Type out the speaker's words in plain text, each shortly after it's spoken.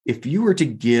if you were to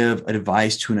give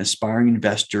advice to an aspiring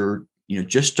investor,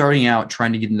 just starting out,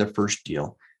 trying to get into their first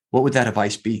deal, what would that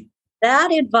advice be?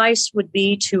 That advice would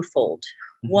be twofold.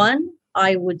 Mm-hmm. One,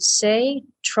 I would say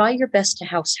try your best to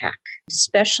house hack,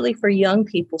 especially for young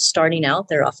people starting out.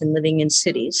 They're often living in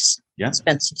cities,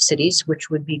 expensive cities,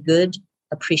 which would be good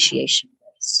appreciation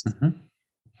ways. Mm-hmm.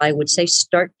 I would say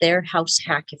start there, house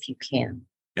hack if you can.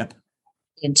 Yep.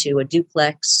 Into a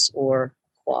duplex or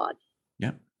quad.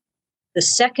 Yep. The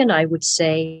second, I would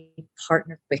say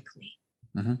partner quickly.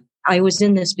 Mm-hmm. I was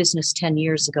in this business 10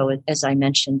 years ago, as I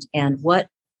mentioned, and what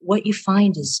you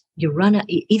find is you run out,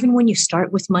 even when you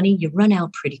start with money, you run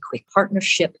out pretty quick.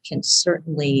 Partnership can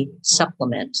certainly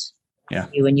supplement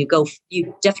you, and you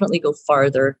definitely go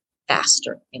farther,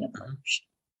 faster in a partnership.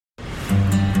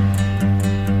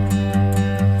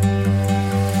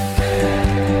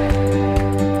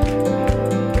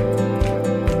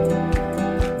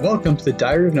 Welcome to the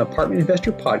Diary of an Apartment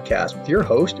Investor podcast with your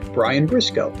host, Brian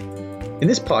Briscoe. In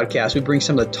this podcast, we bring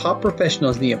some of the top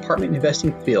professionals in the apartment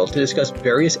investing field to discuss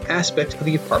various aspects of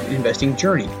the apartment investing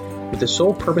journey with the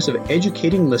sole purpose of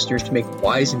educating listeners to make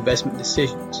wise investment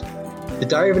decisions. The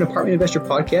Diary of an Apartment Investor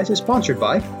podcast is sponsored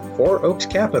by Four Oaks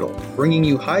Capital, bringing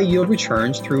you high-yield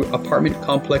returns through apartment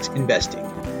complex investing.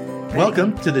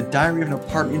 Welcome to the Diary of an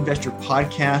Apartment Investor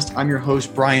podcast. I'm your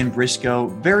host, Brian Briscoe.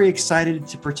 Very excited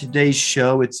for today's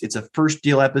show. It's a first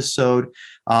deal episode.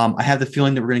 I have the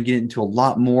feeling that we're going to get into a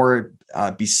lot more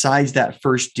besides that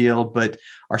first deal, but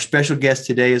our special guest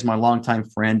today is my longtime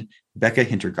friend, Becca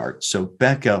Hintergart. So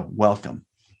Becca, welcome.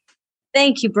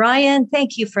 Thank you, Brian.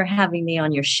 Thank you for having me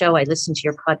on your show. I listen to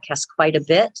your podcast quite a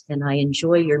bit, and I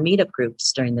enjoy your meetup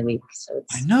groups during the week. So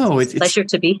it's a pleasure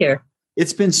to be here.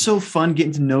 It's been so fun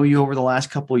getting to know you over the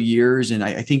last couple of years. And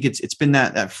I think it's been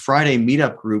that Friday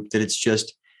meetup group that it's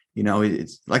just,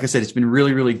 it's like I said, it's been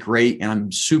really, really great. And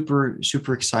I'm super,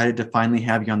 super excited to finally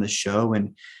have you on the show.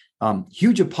 And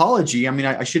huge apology. I mean,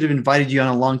 I should have invited you on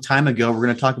a long time ago. We're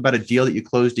going to talk about a deal that you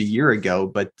closed a year ago,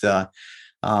 but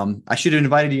I should have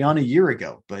invited you on a year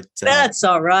ago, but that's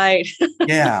all right.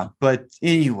 Yeah. But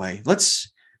anyway,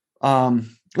 let's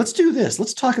do this.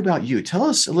 Let's talk about you. Tell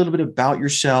us a little bit about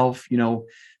yourself,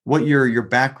 what your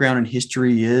background and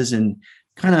history is, and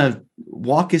kind of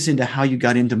walk us into how you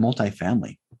got into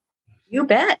multifamily. You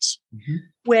bet. Mm-hmm.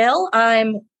 Well,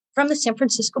 I'm from the San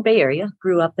Francisco Bay Area,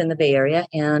 grew up in the Bay Area,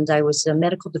 and I was a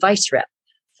medical device rep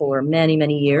for many,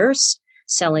 many years,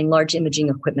 selling large imaging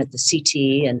equipment, the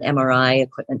CT and MRI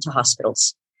equipment to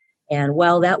hospitals. And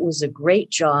while that was a great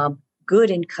job,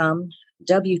 good income,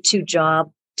 W-2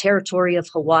 job, territory of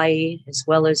Hawaii, as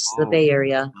well as the Bay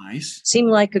Area. Nice. Seemed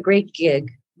like a great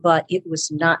gig, but it was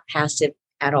not passive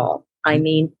at all. I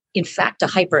mean, in fact, a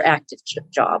hyperactive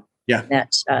job. Yeah.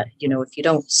 That, if you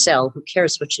don't sell, who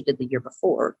cares what you did the year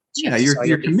before? Yeah,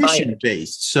 you're commission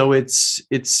based. So it's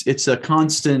a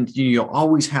constant, you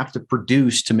always have to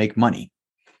produce to make money.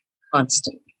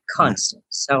 Constant. Yeah.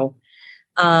 So,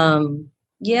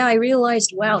 I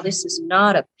realized, wow, this is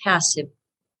not a passive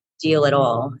deal at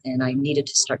all. And I needed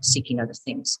to start seeking other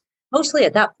things. Mostly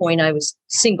at that point, I was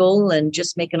single and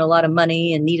just making a lot of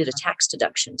money and needed a tax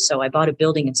deduction. So I bought a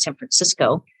building in San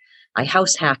Francisco. I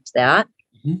house hacked that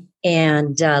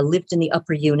and lived in the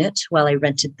upper unit while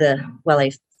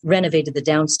I renovated the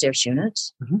downstairs unit.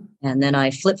 Mm-hmm. And then I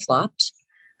flip-flopped.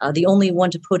 The only one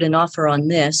to put an offer on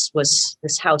this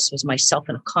house was myself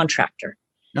and a contractor.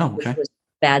 Oh, okay. Which was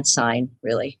bad sign,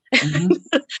 really. Mm-hmm.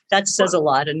 That says a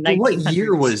lot. What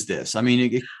year was this? I mean,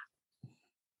 it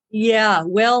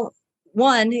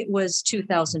was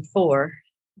 2004,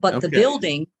 but the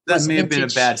building that may have been a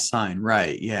bad sign,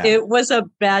 right? Yeah, it was a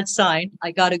bad sign.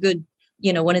 I got a good,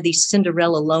 one of these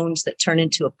Cinderella loans that turn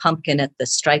into a pumpkin at the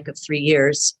strike of 3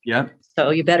 years. Yeah. So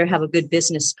you better have a good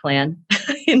business plan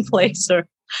in place, or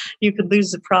you could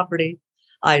lose the property.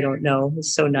 I don't know.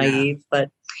 It's so naive,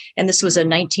 and this was a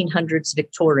 1900s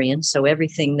Victorian, so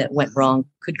everything that went wrong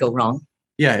could go wrong.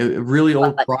 Yeah, really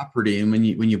old property, and when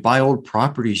you buy old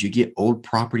properties, you get old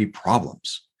property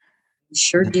problems.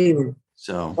 Sure do.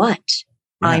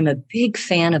 I'm a big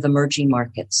fan of emerging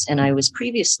markets, and I was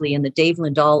previously in the Dave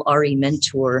Lindahl RE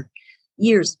Mentor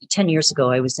 10 years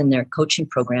ago. I was in their coaching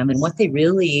program, and what they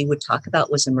really would talk about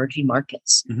was emerging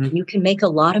markets. Mm-hmm. You can make a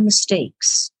lot of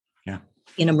mistakes.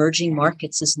 In emerging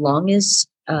markets, as long as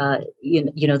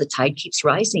the tide keeps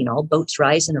rising, all boats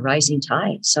rise in a rising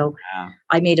tide. So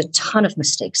I made a ton of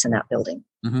mistakes in that building,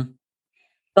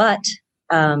 but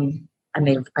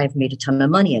I've made a ton of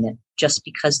money in it just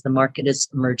because the market is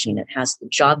emerging. It has the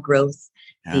job growth,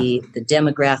 the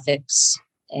demographics,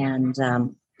 and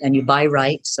you buy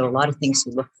right. So a lot of things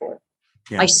we look for.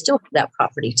 I still have that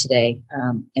property today,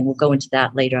 and we'll go into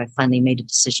that later. I finally made a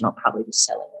decision. I'll probably be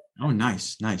selling it. Oh,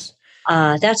 nice.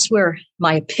 That's where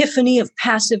my epiphany of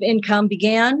passive income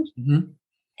began. Mm-hmm.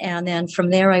 And then from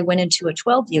there, I went into a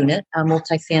 12-unit, a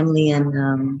multifamily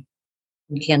in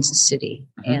Kansas City.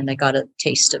 Mm-hmm. And I got a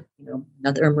taste of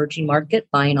another emerging market,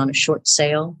 buying on a short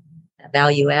sale,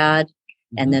 value add.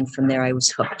 Mm-hmm. And then from there, I was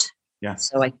hooked. Yeah.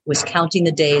 So I was counting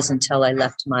the days until I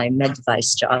left my med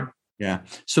device job. Yeah.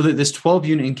 So this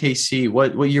 12-unit in KC,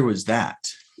 what year was that?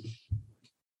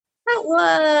 That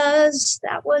was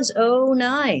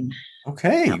 2009.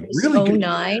 Okay. That was really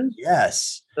 2009. Good.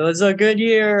 Yes. It was a good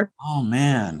year. Oh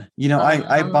man.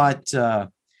 I bought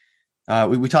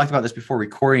we talked about this before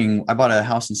recording. I bought a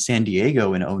house in San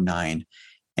Diego in 2009.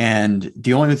 And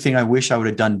the only thing I wish I would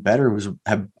have done better was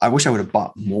I wish I would have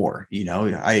bought more.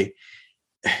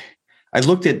 I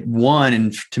looked at one,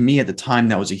 and to me at the time,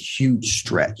 that was a huge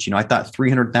stretch. I thought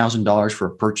 $300,000 for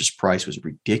a purchase price was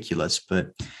ridiculous,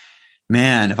 but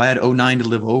man, if I had 2009 to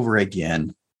live over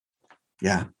again,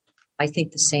 yeah. I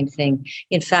think the same thing.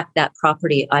 In fact, that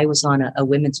property, I was on a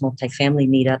women's multifamily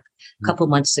meetup a couple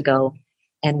months ago,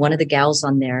 and one of the gals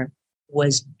on there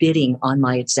was bidding on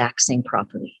my exact same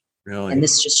property. Really? And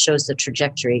this just shows the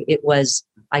trajectory.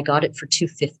 I got it for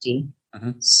 $250,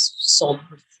 sold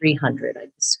for $300. I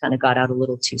just kind of got out a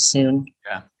little too soon.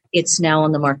 Yeah. It's now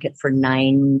on the market for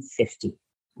 $950.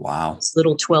 Wow. This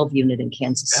little 12-unit in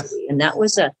Kansas City. And that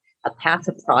was a path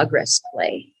of progress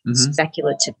play,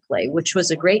 speculative play, which was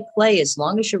a great play as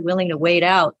long as you're willing to wait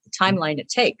out the timeline it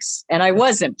takes. And I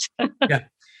wasn't.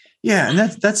 Yeah. And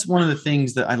that's one of the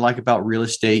things that I like about real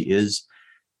estate is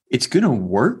it's going to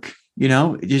work.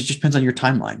 It just depends on your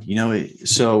timeline,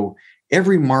 so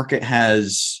every market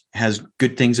has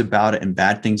good things about it and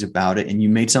bad things about it. And you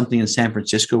made something in San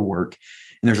Francisco work.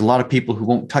 And there's a lot of people who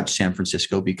won't touch San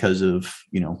Francisco because of,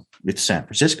 it's San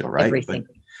Francisco, right? Everything.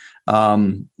 But,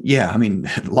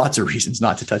 lots of reasons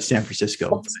not to touch San Francisco.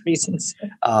 Lots of reasons.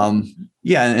 And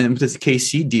with this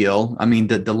KC deal,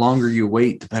 the longer you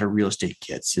wait, the better real estate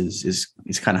gets is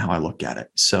kind of how I look at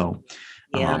it. So,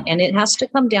 and it has to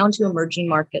come down to emerging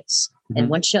markets. And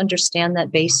once you understand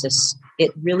that basis,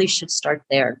 it really should start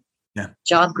there. Yeah.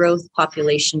 Job growth,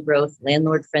 population growth,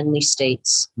 landlord-friendly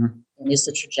states, and is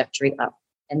the trajectory up?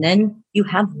 And then you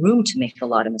have room to make a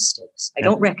lot of mistakes. I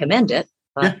don't recommend it,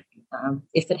 but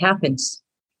if it happens,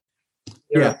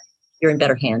 you're in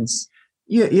better hands.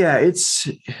 Yeah.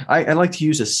 I like to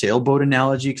use a sailboat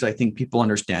analogy because I think people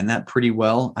understand that pretty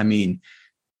well.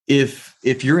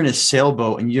 If you're in a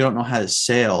sailboat and you don't know how to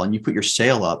sail and you put your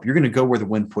sail up, you're going to go where the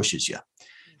wind pushes you.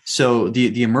 So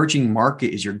the emerging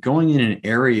market is you're going in an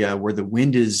area where the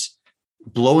wind is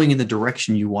blowing in the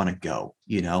direction you want to go,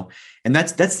 and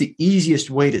that's the easiest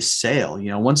way to sail.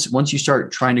 Once you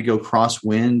start trying to go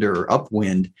crosswind or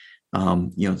upwind,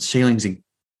 sailing's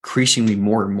increasingly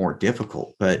more and more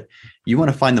difficult, but you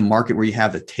want to find the market where you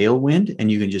have the tailwind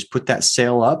and you can just put that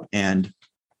sail up and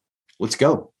let's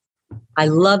go. I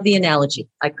love the analogy.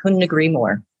 I couldn't agree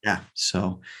more. Yeah.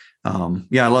 So, I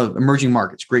love emerging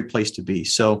markets. Great place to be.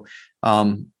 So,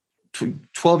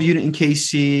 12-unit in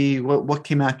KC. What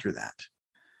came after that?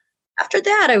 After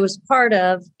that, I was part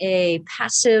of a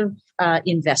passive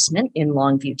investment in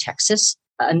Longview, Texas.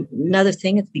 Another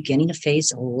thing at the beginning of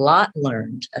phase, a lot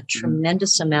learned, a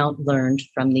tremendous amount learned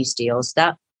from these deals.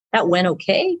 That went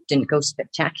okay. Didn't go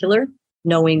spectacular.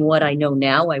 Knowing what I know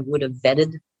now, I would have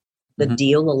vetted the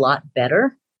deal a lot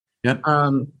better. Yep.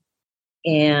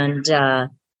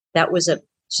 That was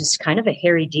just kind of a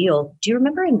hairy deal. Do you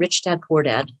remember in Rich Dad Poor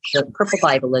Dad, the Purple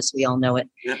Bible as we all know it?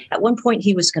 Yep. At one point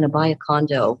he was going to buy a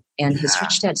condo and his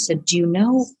rich dad said, do you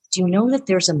know that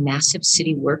there's a massive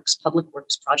public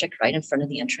works project right in front of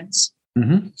the entrance?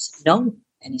 Mm-hmm. He said, no.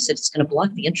 And he said, it's going to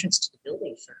block the entrance to the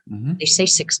building for, they say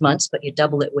 6 months, but you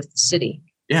double it with the city.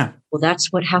 Yeah. Well,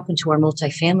 that's what happened to our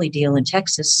multifamily deal in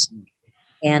Texas.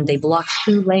 And they blocked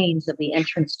 2 lanes of the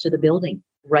entrance to the building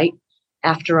right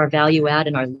after our value add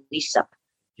and our lease up.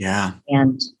 Yeah.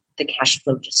 And the cash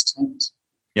flow just tanked.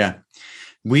 Yeah.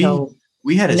 We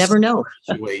had a never know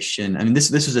situation.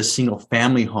 This was a single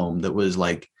family home that was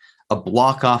like a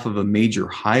block off of a major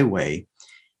highway.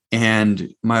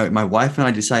 And my wife and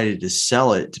I decided to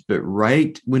sell it. But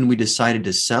right when we decided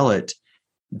to sell it,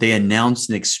 they announced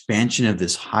an expansion of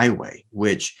this highway,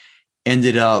 which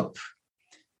ended up,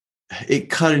 it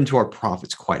cut into our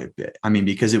profits quite a bit.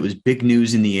 Because it was big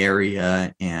news in the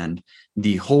area and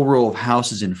the whole row of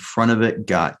houses in front of it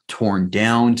got torn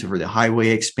down for the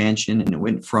highway expansion. And it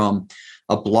went from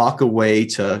a block away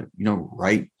to,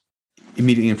 right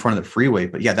immediately in front of the freeway.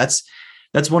 But yeah, that's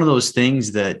one of those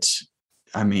things that,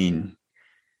 I mean,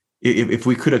 if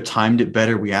we could have timed it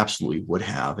better, we absolutely would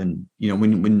have. And,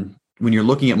 when you're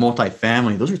looking at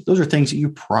multifamily, those are things that you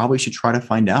probably should try to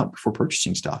find out before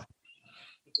purchasing stuff.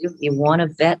 You want to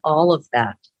vet all of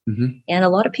that. Mm-hmm. And a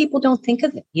lot of people don't think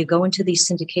of it. You go into these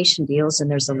syndication deals and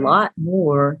there's a lot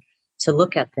more to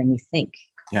look at than you think.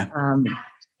 Yeah.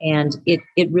 And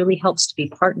it really helps to be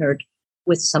partnered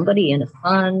with somebody in a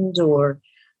fund or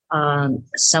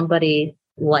somebody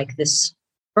like this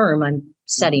firm I'm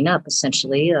setting up,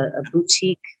 essentially a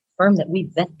boutique firm that we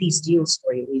vet these deals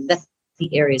for you. We vet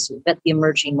the areas, we vet the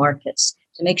emerging markets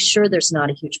to make sure there's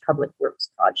not a huge public works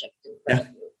project in front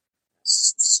of you.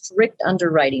 Strict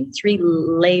underwriting, 3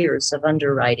 layers of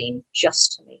underwriting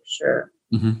just to make sure,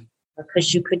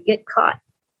 because you could get caught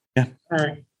in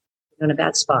a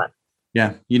bad spot.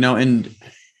 Yeah. And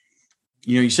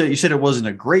you said it wasn't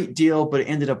a great deal, but it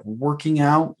ended up working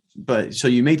out. But so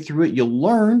you made through it, you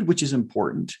learned, which is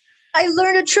important. I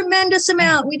learned a tremendous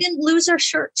amount. We didn't lose our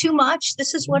shirt too much.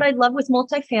 This is what I love with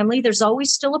multifamily. There's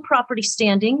always still a property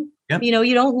standing. Yep.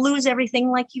 You don't lose everything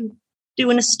like you do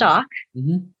in a stock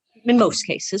in most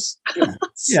cases.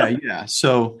 Yeah.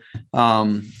 So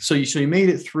you made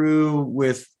it through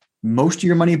with most of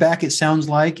your money back, it sounds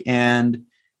like, and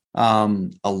a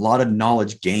lot of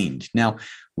knowledge gained. Now,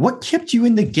 what kept you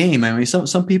in the game? I mean,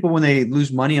 some people, when they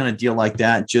lose money on a deal like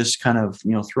that, just kind of,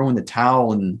 throw in the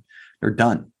towel and they're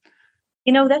done.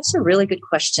 That's a really good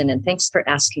question. And thanks for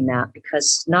asking that,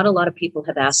 because not a lot of people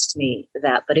have asked me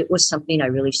that, but it was something I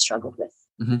really struggled with.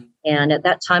 Mm-hmm. And at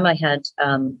that time I had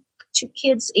 2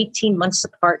 kids, 18 months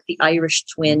apart, the Irish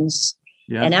twins.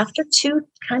 Yeah. And after 2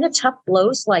 kind of tough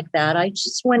blows like that, I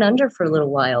just went under for a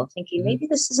little while thinking, maybe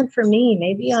this isn't for me.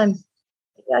 Maybe I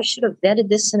should have vetted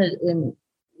this in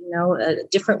a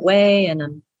different way. And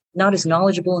I'm not as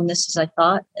knowledgeable in this as I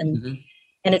thought. And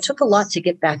it took a lot to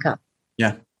get back up.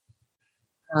 Yeah.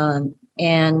 And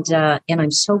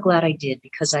I'm so glad I did,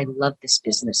 because I love this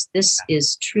business. This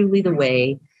is truly the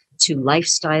way to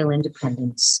lifestyle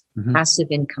independence, passive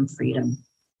income freedom.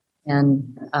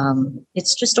 And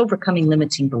it's just overcoming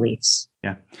limiting beliefs.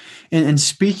 Yeah. And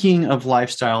speaking of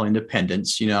lifestyle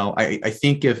independence, I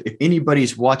think if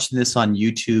anybody's watching this on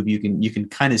YouTube, you can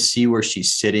kind of see where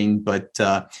she's sitting. But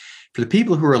for the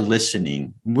people who are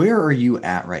listening, where are you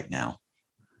at right now?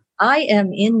 I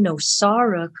am in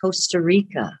Nosara, Costa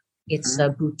Rica. It's a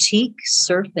boutique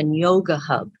surf and yoga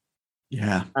hub.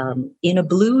 Yeah. In a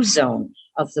blue zone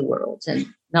of the world. And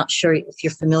not sure if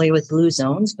you're familiar with blue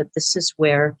zones, but this is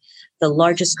where the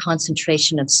largest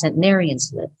concentration of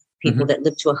centenarians live, people that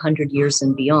live to 100 years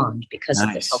and beyond because of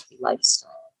the healthy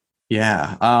lifestyle.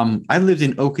 Yeah. I lived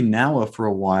in Okinawa for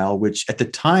a while, which at the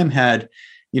time had,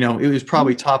 it was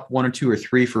probably top 1 or 2 or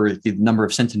 3 for the number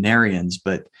of centenarians,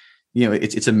 but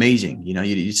it's amazing.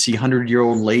 You see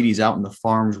 100-year-old ladies out in the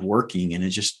farms working, and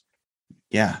it's just,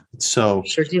 so.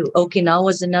 Sure do. Okinawa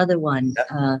is another one.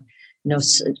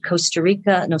 Costa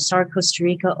Rica, Nosara, Costa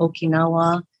Rica,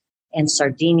 Okinawa, and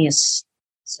Sardinia,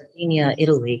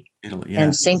 Italy. Yeah.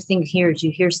 And same thing here.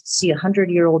 You see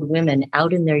 100-year-old women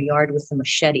out in their yard with a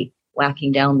machete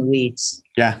whacking down the weeds.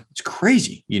 Yeah, it's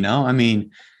crazy.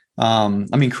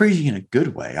 Crazy in a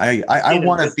good way. I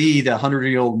want to be the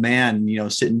 100-year-old man,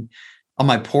 sitting on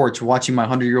my porch watching my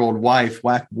 100-year-old wife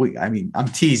whack. I'm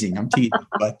teasing,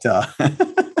 but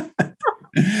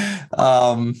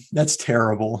that's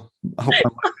terrible. I hope I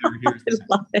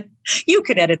love it. You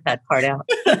could edit that part out.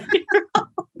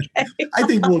 Okay. I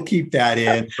think we'll keep that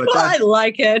in. But I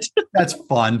like it. That's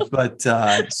fun. But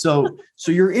so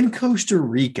you're in Costa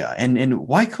Rica, and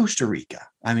why Costa Rica?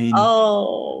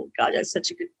 Oh God, that's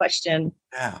such a good question.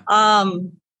 Yeah.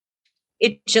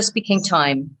 It just became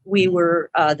time. We were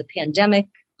the pandemic.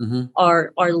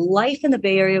 Our life in the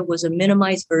Bay Area was a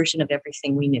minimized version of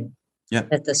everything we knew. Yep.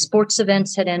 That the sports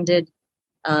events had ended.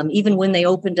 Even when they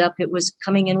opened up, it was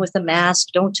coming in with a mask.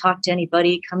 Don't talk to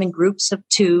anybody. Come in groups of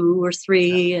 2 or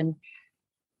 3. And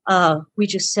we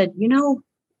just said,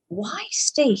 why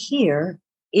stay here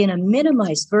in a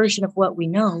minimized version of what we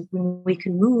know when we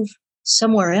can move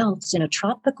somewhere else in a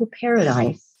tropical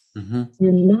paradise and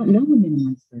not know a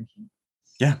minimized version?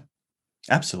 Yeah,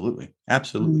 absolutely.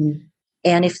 Absolutely.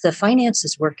 And if the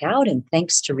finances work out, and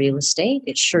thanks to real estate,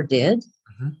 it sure did.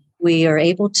 We are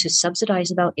able to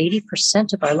subsidize about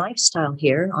 80% of our lifestyle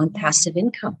here on passive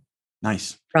income.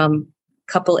 Nice. From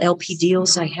a couple LP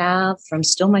deals I have, from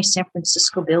still my San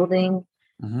Francisco building,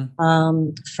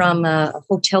 from a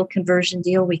hotel conversion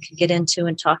deal we could get into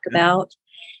and talk about.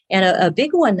 And a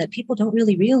big one that people don't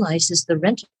really realize is the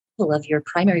rental of your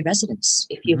primary residence.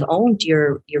 If you've owned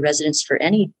your residence for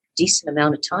any decent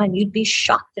amount of time, you'd be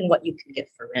shocked in what you can get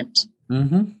for rent.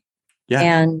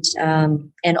 Yeah.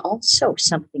 And also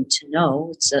something to know,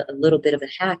 it's a little bit of a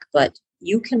hack, but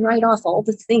you can write off all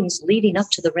the things leading up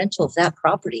to the rental of that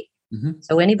property. Mm-hmm.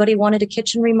 So anybody wanted a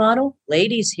kitchen remodel?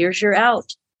 Ladies, here's your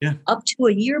out. Yeah. Up to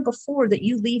a year before that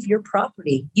you leave your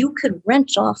property, you could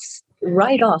write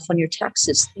off on your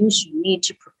taxes things you need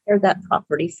to prepare that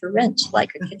property for rent,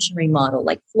 like a kitchen remodel,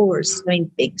 like floors,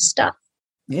 big stuff.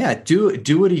 Yeah. Do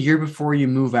it a year before you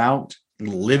move out,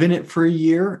 live in it for a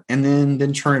year, and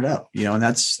then turn it up, and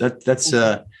that's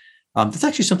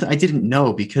actually something I didn't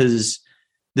know, because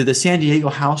the San Diego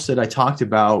house that I talked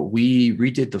about, we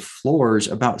redid the floors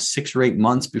about 6 or 8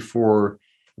 months before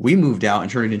we moved out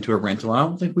and turned it into a rental. I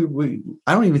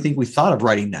don't even think we thought of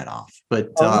writing that off, but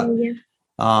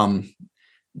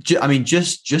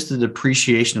just the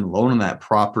depreciation alone on that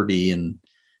property, and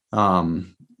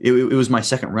it was my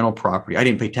second rental property. I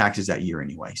didn't pay taxes that year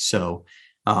anyway, so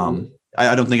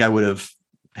I don't think I would have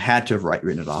had to have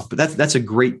written it off. But that's a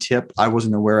great tip I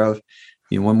wasn't aware of.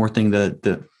 One more thing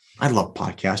that I love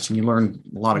podcasting. You learn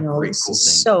a lot of great cool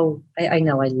things. So I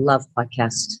know I love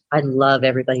podcasts. I love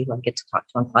everybody who I get to talk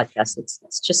to on podcasts.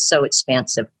 It's just so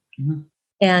expansive. Mm-hmm.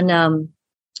 And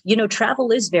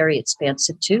travel is very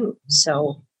expansive too.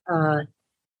 So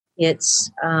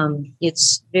it's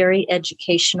very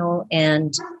educational,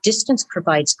 and distance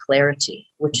provides clarity,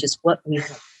 which is what we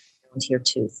have here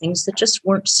too. Things that just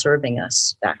weren't serving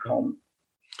us back home.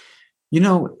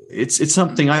 It's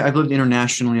something I've lived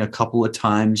internationally a couple of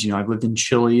times. I've lived in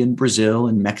Chile and Brazil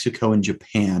and Mexico and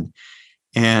Japan.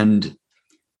 And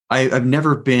I've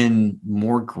never been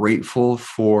more grateful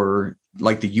for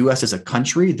like the US as a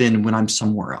country than when I'm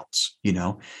somewhere else,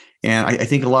 and I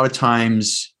think a lot of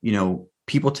times,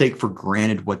 people take for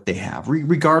granted what they have,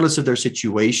 regardless of their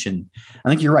situation. I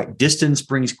think you're right. Distance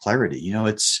brings clarity.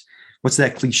 It's, what's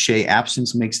that cliche?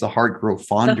 Absence makes the heart grow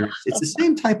fonder. It's the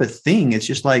same type of thing. It's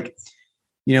just like,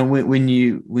 when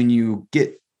you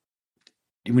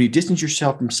distance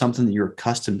yourself from something that you're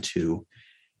accustomed to,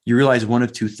 you realize one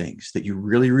of two things: that you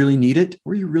really, really need it,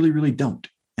 or you really, really don't.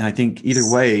 And I think either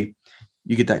way,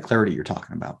 you get that clarity you're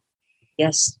talking about.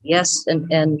 Yes.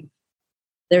 And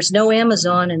there's no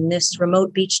Amazon in this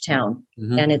remote beach town.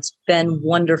 Mm-hmm. And it's been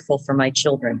wonderful for my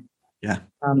children. Yeah.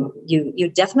 You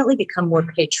definitely become more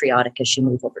patriotic as you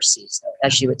move overseas, though,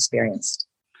 as you experienced,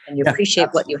 and you appreciate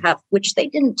what you have, which they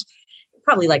didn't.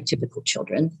 Probably like typical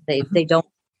children. They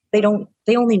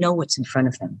only know what's in front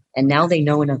of them. And now they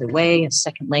know another way, a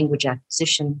second language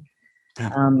acquisition.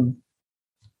 Yeah.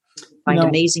 Find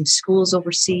amazing schools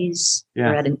overseas. Yeah.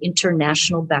 We're at an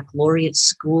international baccalaureate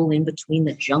school in between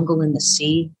the jungle and the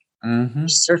sea. Mm-hmm. We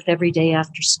surf every day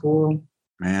after school.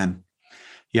 Man.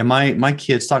 Yeah, my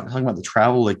kids talking about the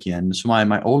travel again. So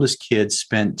my oldest kid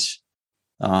spent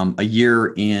a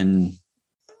year in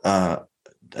a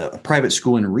private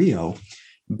school in Rio,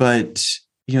 but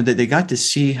they got to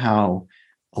see how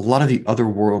a lot of the other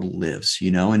world lives,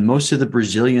 and most of the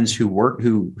Brazilians who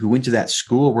went to that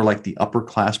school were like the upper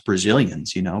class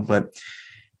Brazilians, and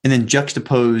then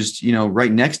juxtaposed,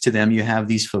 right next to them, you have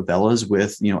these favelas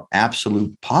with,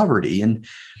 absolute poverty. And,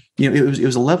 it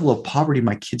was a level of poverty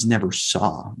my kids never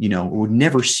saw, would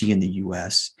never see in the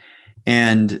US.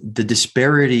 And the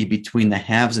disparity between the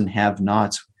haves and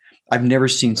have-nots, I've never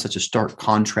seen such a stark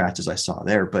contrast as I saw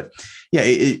there. But yeah,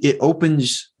 it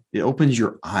opens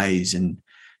your eyes. And,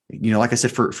 like I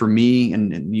said, for me,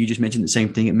 and you just mentioned the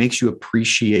same thing, it makes you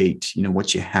appreciate,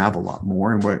 what you have a lot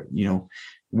more, and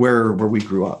where we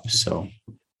grew up. So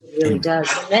it really does.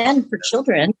 And for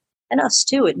children and us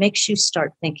too, it makes you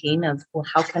start thinking of, well,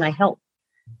 how can I help?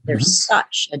 There's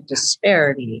such a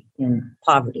disparity in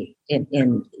poverty in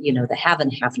the have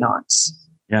and have nots.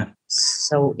 Yeah.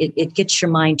 So it gets your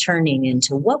mind turning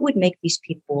into what would make these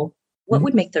people, what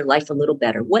would make their life a little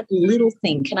better? What little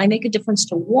thing can I make a difference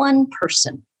to one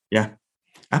person? Yeah,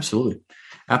 absolutely.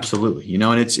 Absolutely.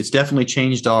 And it's definitely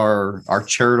changed our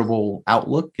charitable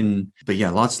outlook, but yeah,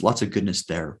 lots of goodness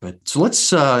there. But so let's,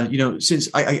 since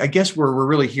I guess we're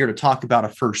really here to talk about a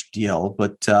first deal,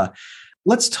 but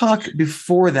let's talk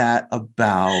before that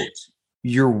about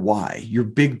your why, your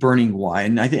big burning why.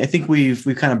 And I think we've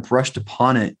kind of brushed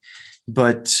upon it,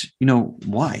 but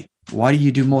why do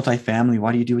you do multifamily?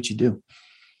 Why do you do what you do?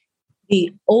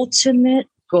 The ultimate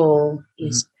goal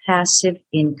is passive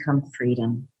income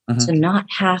freedom, to not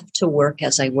have to work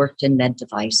as I worked in med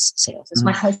device sales. As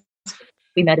my husband,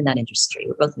 we met in that industry.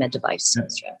 We're both med device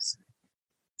sales reps.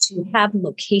 To have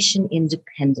location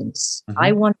independence.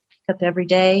 I want to wake up every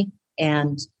day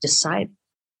and decide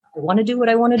I want to do what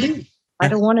I want to do. I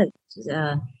don't want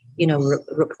to,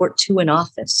 report to an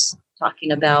office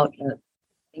talking about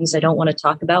things I don't want to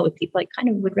talk about with people I kind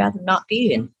of would rather not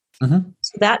be in.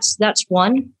 So that's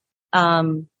one.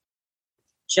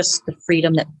 Just the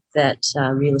freedom that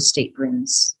real estate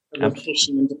brings, the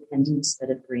location independence that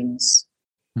it brings.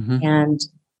 And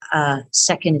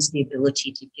second is the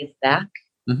ability to give back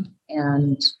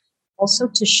and also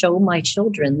to show my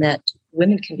children that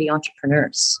women can be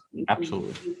entrepreneurs.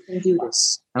 Absolutely. You can do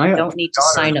this. You don't need to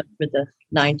sign up for the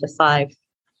 9 to 5.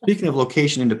 Speaking of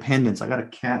location independence, I got a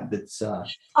cat that's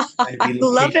I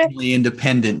love it.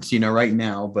 Independent, right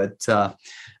now. But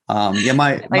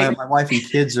my wife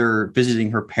and kids are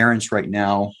visiting her parents right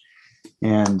now,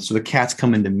 and so the cat's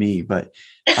coming to me. But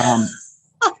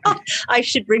I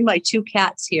should bring my 2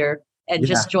 cats here and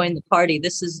just join the party.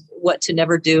 This is what to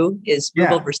never do: is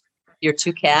move over your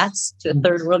 2 cats to a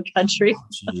third world country.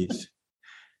 Jeez.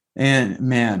 And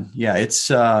man,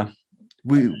 it's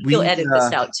You'll edit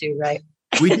this out too, right?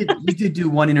 we did do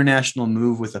one international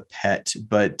move with a pet,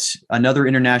 but another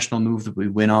international move that we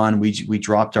went on, we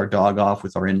dropped our dog off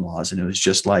with our in-laws, and it was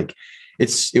just like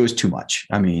it was too much.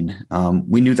 I mean,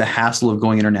 we knew the hassle of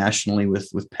going internationally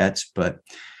with pets, but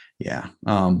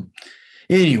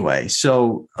anyway,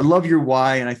 so I love your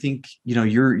why, and I think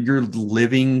you're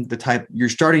living you're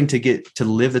starting to get to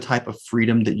live the type of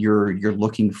freedom that you're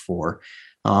looking for,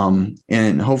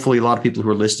 and hopefully a lot of people who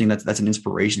are listening, that's an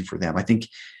inspiration for them. I think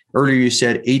earlier you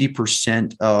said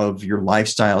 80% of your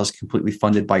lifestyle is completely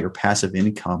funded by your passive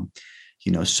income,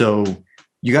 so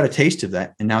you got a taste of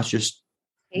that, and now it's just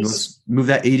let's move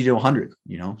that 80 to 100.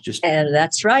 And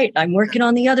that's right. I'm working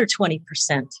on the other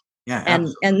 20%. Yeah.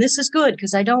 And this is good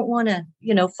because I don't want to,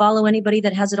 follow anybody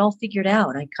that has it all figured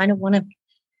out. I kind of want to,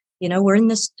 we're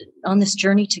on this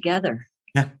journey together.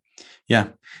 Yeah.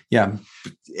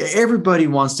 Everybody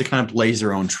wants to kind of blaze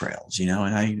their own trails, and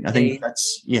I think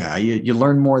that's, you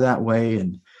learn more that way.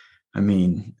 And I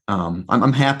mean,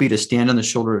 I'm happy to stand on the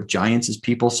shoulder of giants, as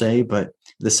people say, but at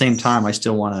the same time, I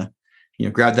still want to,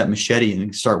 grab that machete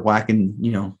and start whacking,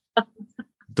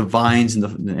 the vines and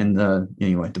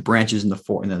the branches in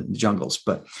the jungles.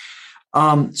 But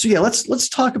let's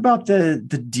talk about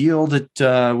the deal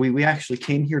that we actually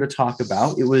came here to talk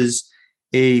about. It was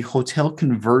a hotel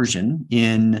conversion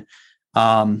in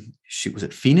was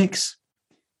it Phoenix?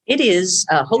 It is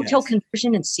a hotel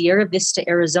conversion in Sierra Vista,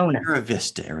 Arizona.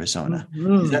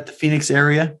 Mm-hmm. Is that the Phoenix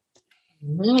area?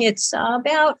 It's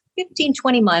about 15,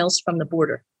 20 miles from the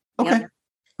border. Okay. Yeah.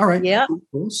 All right. Yeah.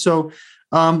 Cool. So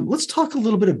let's talk a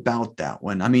little bit about that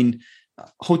one. I mean,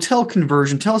 hotel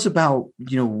conversion. Tell us about,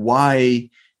 why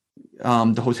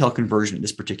the hotel conversion at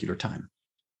this particular time.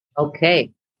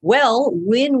 Okay. Well,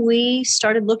 when we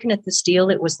started looking at this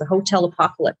deal, it was the hotel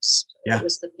apocalypse. Yeah. It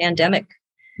was the pandemic,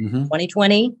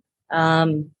 2020.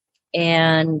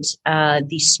 And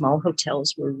these small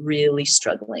hotels were really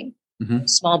struggling.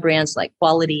 Small brands like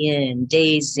Quality Inn,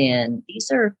 Days Inn, these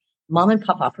are mom and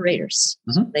pop operators.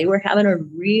 So they were having a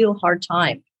real hard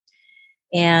time.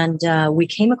 And we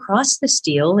came across this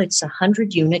deal. It's a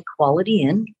 100-unit Quality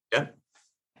Inn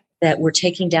that we're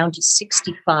taking down to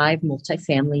 65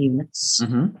 multifamily units,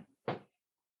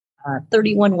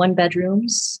 31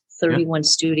 one-bedrooms, 31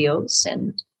 studios,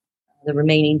 and the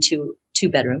remaining two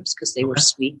bedrooms because they were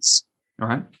suites. All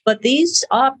right. But these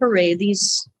hotel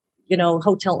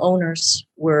owners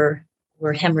were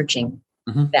hemorrhaging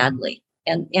badly.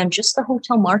 And just the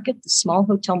hotel market, the small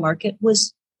hotel market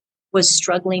was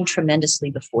struggling tremendously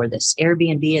before this.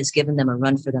 Airbnb has given them a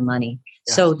run for their money.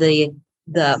 Yeah. So the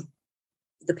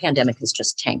pandemic has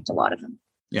just tanked a lot of them.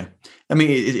 Yeah. I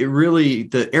mean, it really,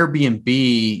 the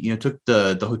Airbnb, took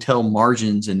the hotel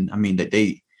margins, and I mean that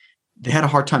they had a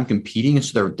hard time competing. And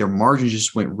so their margins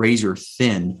just went razor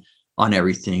thin on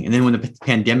everything. And then when the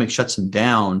pandemic shuts them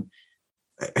down,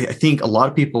 I think a lot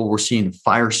of people were seeing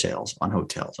fire sales on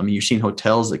hotels. I mean, you're seeing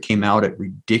hotels that came out at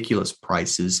ridiculous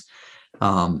prices.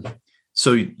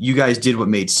 So you guys did what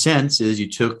made sense is you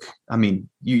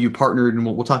partnered, and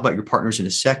we'll talk about your partners in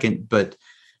a second, but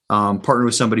partner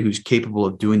with somebody who's capable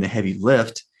of doing the heavy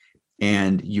lift,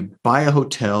 and you buy a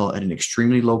hotel at an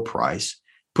extremely low price,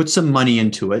 put some money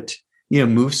into it,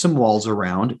 move some walls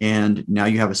around, and now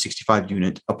you have a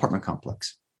 65-unit apartment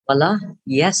complex. Voila.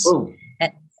 Yes. Oh.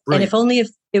 And if only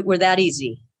if it were that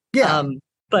easy. Yeah.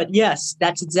 But yes,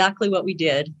 that's exactly what we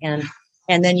did. And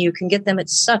then you can get them at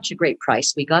such a great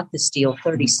price. We got this deal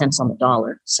 30 cents on the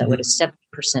dollar. So at a 70%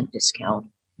 discount.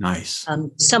 Nice.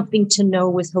 Something to know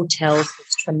with hotels,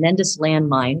 there's tremendous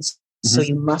landmines. So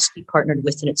you must be partnered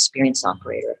with an experienced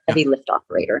operator, a heavy lift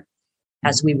operator,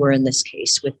 as we were in this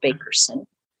case with Bakerson.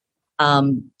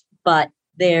 But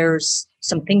there's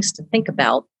some things to think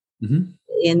about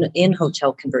in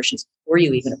hotel conversions before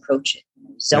you even approach it.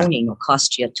 Zoning will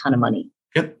cost you a ton of money.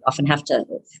 Yep. You often have to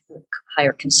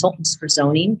hire consultants for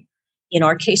zoning. In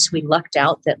our case, we lucked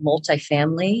out that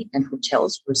multifamily and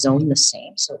hotels were zoned the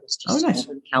same. So it was just nice.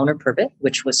 counter permit,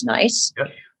 which was nice.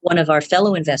 Yep. One of our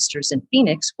fellow investors in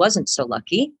Phoenix wasn't so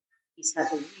lucky. He's had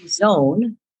to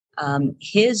rezone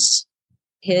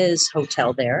his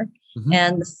hotel there. Mm-hmm.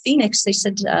 And Phoenix, they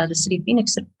said, the city of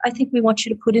Phoenix said, I think we want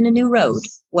you to put in a new road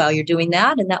while you're doing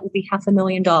that. And that will be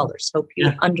 $500,000. Hope you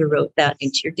underwrote that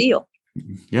into your deal.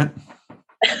 Yeah.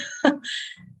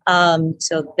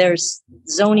 So there's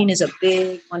zoning is a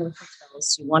big one with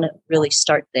hotels. You want to really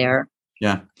start there.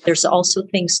 Yeah. There's also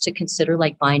things to consider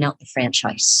like buying out the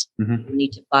franchise. Mm-hmm. You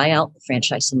need to buy out the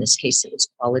franchise. In this case, it was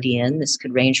Quality Inn. This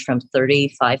could range from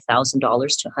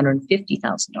 $35,000 to $150,000.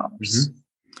 Mm-hmm.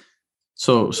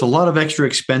 So a lot of extra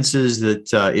expenses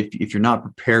that if you're not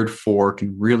prepared for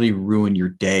can really ruin your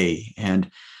day. And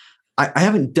I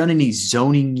haven't done any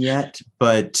zoning yet,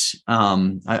 but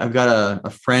I've got a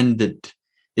friend that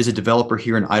is a developer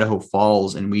here in Idaho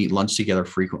Falls, and we eat lunch together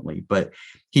frequently. But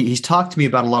he's talked to me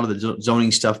about a lot of the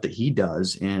zoning stuff that he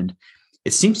does, and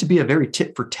it seems to be a very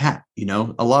tit for tat. You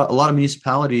know, a lot of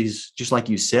municipalities, just like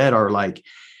you said, are like,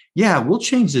 yeah, we'll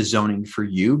change the zoning for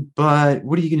you, but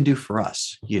what are you going to do for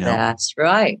us? You know, that's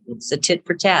right. It's a tit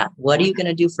for tat. What are you going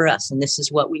to do for us? And this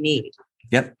is what we need.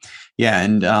 Yep. Yeah.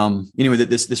 And anyway,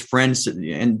 this friend,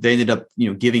 and they ended up,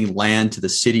 giving land to the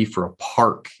city for a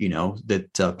park,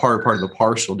 that part of the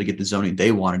parcel to get the zoning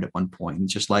they wanted at one point. And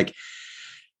just like,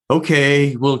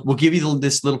 okay, we'll give you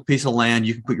this little piece of land.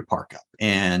 You can put your park up,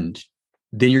 and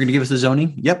then you're going to give us the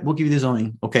zoning. Yep. We'll give you the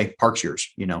zoning. Okay. Park's yours,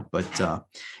 but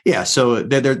yeah. So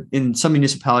they're in some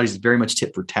municipalities, it's very much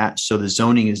tit for tat. So the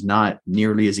zoning is not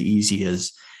nearly as easy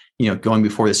as, going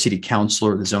before the city council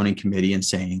or the zoning committee and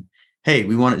saying, hey,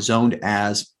 we want it zoned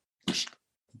as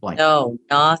blank. No,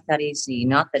 not that easy.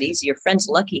 Not that easy. Your friend's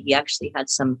lucky he actually had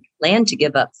some land to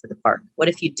give up for the park. What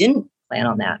if you didn't plan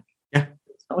on that? Yeah.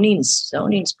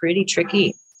 Zoning's pretty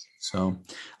tricky. So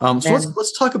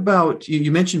let's talk about,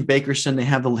 you mentioned Bakerson. They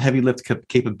have the heavy lift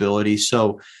capability.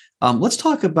 So let's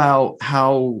talk about a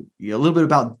little bit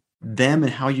about them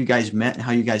and how you guys met and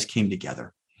how you guys came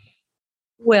together.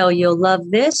 Well, you'll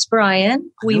love this, Brian.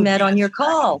 We met on your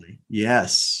call.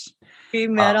 Yes. We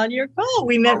met on your call.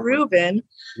 We met Ruben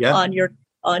on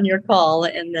your call,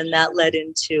 and then that led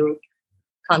into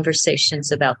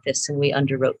conversations about this, and we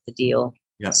underwrote the deal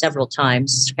several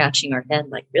times, scratching our head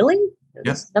like, really?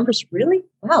 Those numbers, really?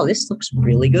 Wow, this looks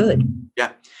really good.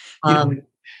 Yeah.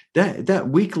 That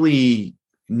weekly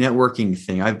networking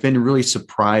thing, I've been really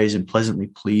surprised and pleasantly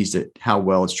pleased at how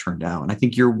well it's turned out. And I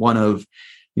think you're one of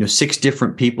 6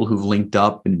 different people who've linked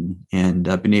up and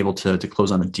been able to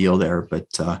close on a deal there.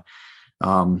 But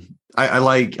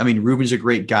Ruben's a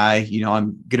great guy.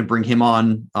 I'm going to bring him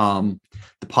on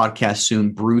the podcast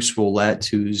soon. Bruce Willett,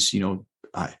 who's,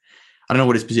 I don't know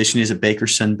what his position is at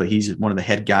Bakerson, but he's one of the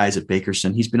head guys at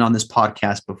Bakerson. He's been on this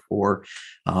podcast before.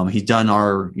 He's done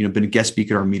been a guest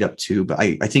speaker at our meetup too. But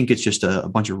I think it's just a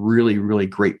bunch of really, really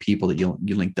great people that you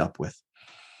linked up with.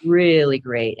 Really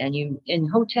great. And in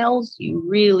hotels, you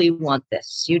really want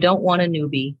this. You don't want a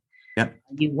newbie. Yep.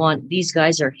 These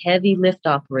guys are heavy lift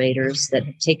operators that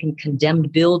have taken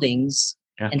condemned buildings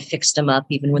and fixed them up,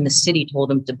 even when the city told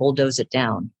them to bulldoze it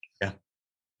down. Yeah.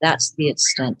 That's the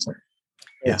extent of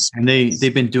Yes. And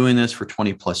they've been doing this for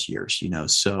 20 plus years,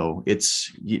 so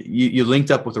it's, you linked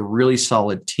up with a really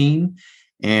solid team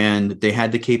and they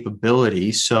had the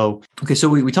capability. So, okay. So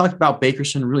we talked about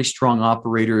Bakerson, really strong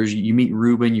operators. You meet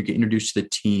Ruben, you get introduced to the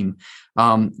team.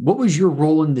 What was your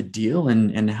role in the deal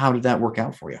and how did that work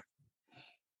out for you?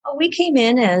 We came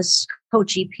in as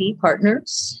co-GP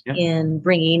partners in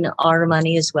bringing our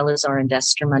money as well as our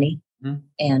investor money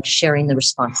and sharing the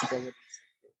responsibility.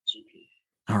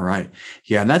 All right.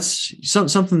 Yeah. And that's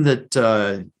something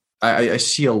that I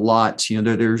see a lot,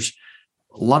 there's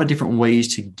a lot of different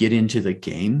ways to get into the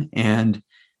game, and,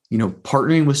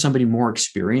 partnering with somebody more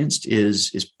experienced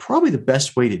is probably the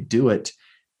best way to do it.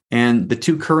 And the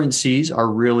two currencies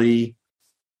are really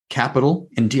capital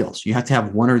and deals. You have to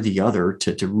have one or the other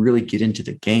to really get into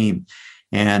the game.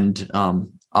 And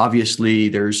obviously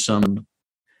there's some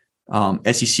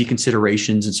SEC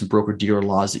considerations and some broker dealer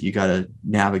laws that you got to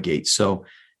navigate. So,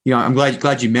 I'm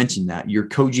glad you mentioned that. Your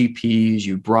co-GPs,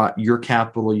 you brought your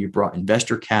capital, you brought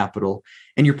investor capital,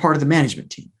 and you're part of the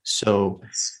management team. So,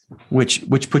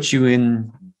 which puts you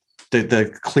in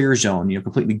the clear zone,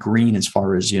 completely green as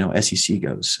far as, SEC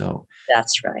goes. So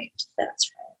that's right.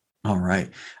 All right.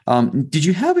 Did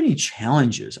you have any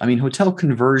challenges? I mean, hotel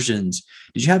conversions,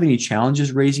 did you have any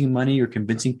challenges raising money or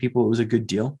convincing people it was a good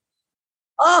deal?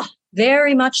 Oh,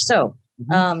 very much so.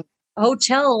 Mm-hmm.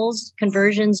 Hotels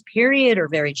conversions, period, are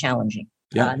very challenging.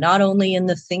 Not only in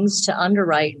the things to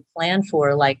underwrite and plan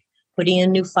for, like putting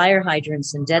in new fire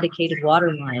hydrants and dedicated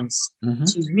water lines,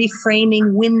 to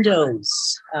reframing windows.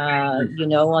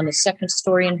 On the second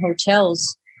story in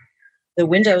hotels, the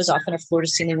windows often are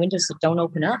floor-to-ceiling windows that don't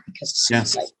open up because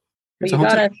it's like, it's a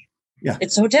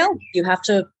hotel. You have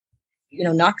to,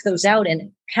 knock those out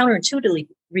and counterintuitively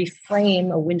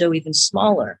reframe a window even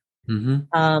smaller.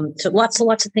 So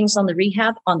lots of things on the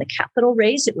rehab. On the capital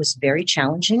raise, it was very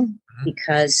challenging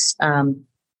because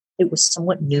it was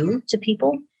somewhat new to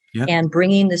people. Yep. And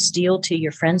bringing this deal to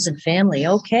your friends and family.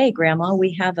 Okay, Grandma,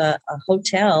 we have a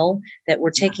hotel that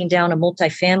we're taking down a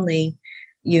multifamily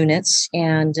units.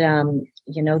 And,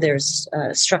 there's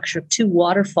a structure of 2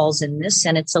 waterfalls in this,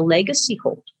 and it's a legacy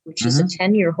hold, which is a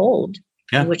 10-year hold,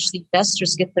 in which the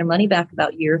investors get their money back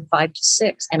about year 5 to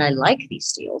 6. And I like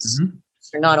these deals.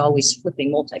 They're not always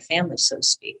flipping multifamily, so to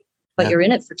speak, but you're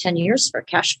in it for 10 years for a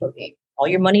cash flow gain. All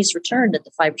your money's returned at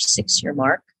the 5 or 6 year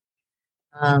mark.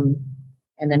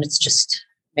 And then it's just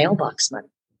mailbox money.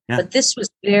 But this was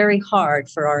very hard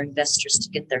for our investors to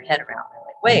get their head around. They're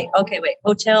like, wait,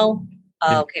 hotel.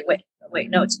 Wait,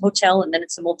 no, it's a hotel, and then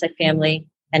it's a multifamily,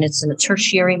 and it's in a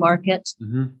tertiary market,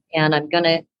 and I'm going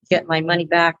to get my money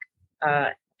back,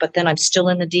 but then I'm still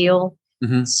in the deal.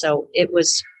 So it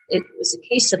was a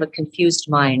case of a confused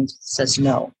mind says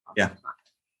no.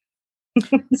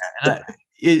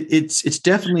 It's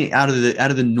definitely out of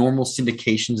the normal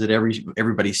syndications that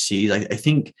everybody sees. I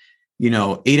think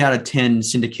 8 out of 10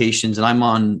 syndications, and I'm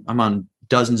on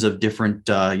dozens of different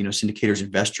syndicators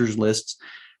investors lists,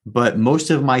 but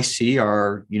most of them I see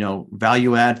are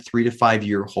value add 3 to 5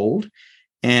 year hold,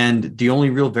 and the only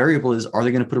real variable is, are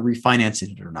they going to put a refinance in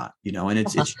it or not? And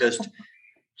it's just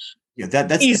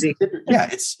that's easy.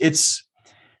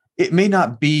 It may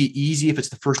not be easy if it's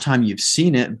the first time you've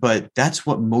seen it, but that's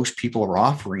what most people are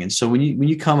offering. And so when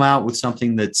you come out with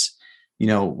something that's,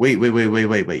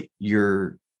 wait,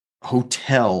 your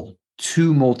hotel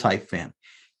 2 multifamily,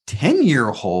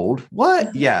 10-year hold,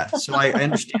 what? Yeah. So I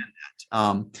understand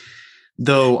that.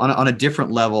 Though on a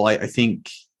different level, I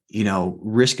think,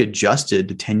 risk adjusted,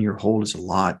 the 10-year hold is a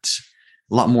lot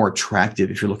more attractive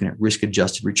if you're looking at risk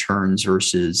adjusted returns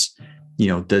versus,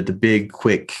 the big,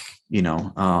 quick,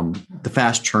 the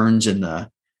fast turns and the,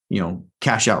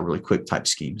 cash out really quick type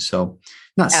scheme. So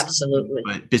not absolutely,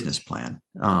 but business plan.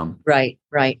 Right.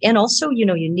 And also, you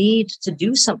need to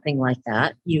do something like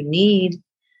that. You need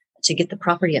to get the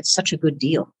property at such a good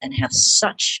deal and have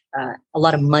such a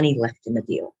lot of money left in the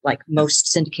deal. Like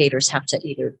most syndicators have to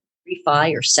either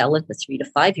refi or sell at the 3 to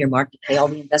 5 year mark to pay all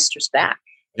the investors back.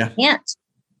 They can't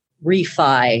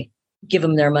refi, give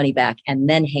them their money back, and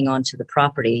then hang on to the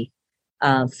property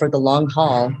for the long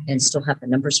haul and still have the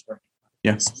numbers work.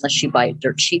 So unless you buy it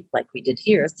dirt cheap, like we did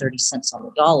here, 30 cents on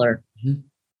the dollar.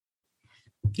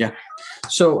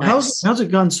 So how's it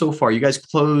gone so far? You guys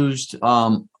closed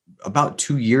about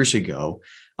 2 years ago.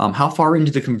 How far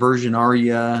into the conversion are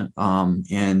you?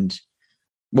 And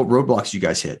what roadblocks you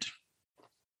guys hit?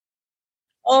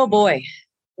 Oh boy.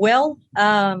 Well,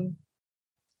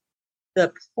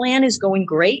 the plan is going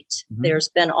great. There's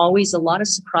been always a lot of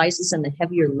surprises, and the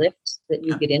heavier lift that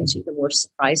you get into, the more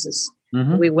surprises.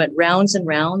 We went rounds and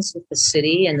rounds with the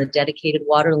city and the dedicated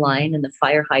water line and the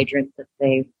fire hydrant that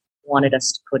they wanted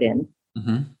us to put in.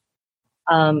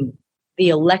 The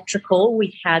electrical,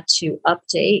 we had to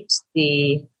update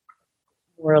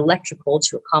more electrical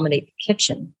to accommodate the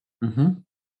kitchen.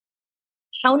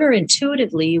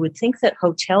 Counterintuitively, you would think that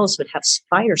hotels would have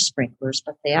fire sprinklers,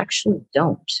 but they actually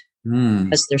don't.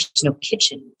 Because there's no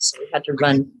kitchen. So we had to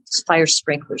run fire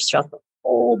sprinklers throughout the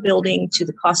whole building to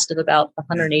the cost of about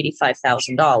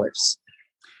 $185,000.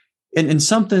 And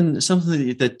something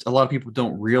that a lot of people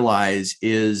don't realize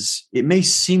is it may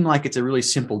seem like it's a really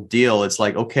simple deal. It's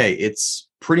like, okay, it's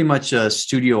pretty much a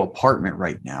studio apartment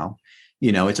right now.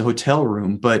 It's a hotel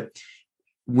room. But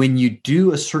when you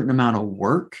do a certain amount of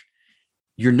work,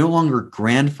 you're no longer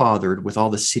grandfathered with all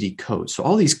the city codes. So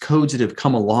all these codes that have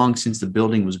come along since the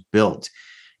building was built,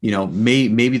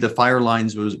 maybe the fire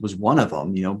lines was one of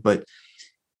them, but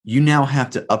you now have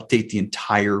to update the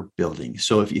entire building.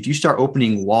 So if you start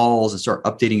opening walls and start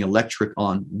updating electric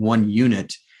on one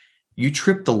unit, you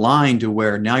trip the line to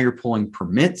where now you're pulling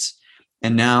permits,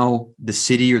 and now the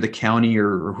city or the county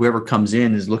or whoever comes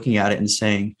in is looking at it and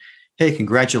saying, hey,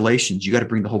 congratulations, you got to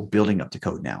bring the whole building up to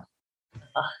code now.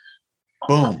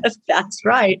 Boom. That's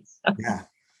right. Yeah.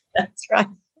 That's right.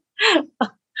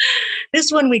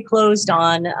 This one we closed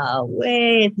on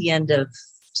way at the end of,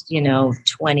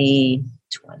 2020.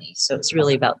 So it's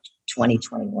really about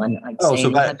 2021, I'd say. So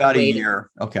about a year.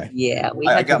 Okay. Yeah. We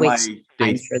had to wait some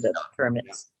time for the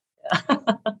permits.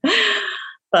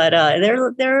 But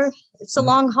it's a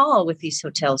long haul with these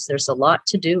hotels. There's a lot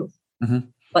to do. Mm-hmm.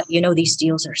 But, these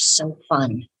deals are so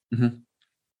fun. Mm-hmm.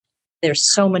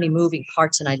 There's so many moving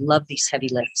parts, and I love these heavy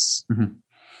lifts. Mm-hmm.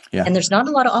 Yeah. And there's not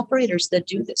a lot of operators that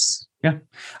do this. Yeah.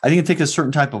 I think it takes a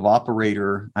certain type of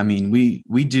operator. I mean,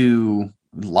 we do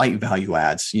light value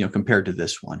adds, compared to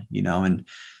this one, and,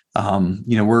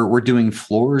 we're doing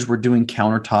floors, we're doing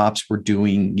countertops, we're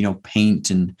doing, paint,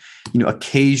 and,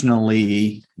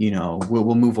 occasionally,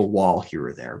 we'll move a wall here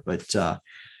or there, but,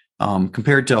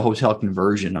 compared to a hotel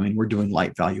conversion, I mean, we're doing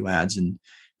light value adds, and,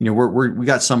 we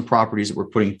got some properties that we're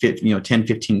putting 10,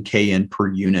 15K in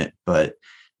per unit, but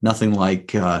nothing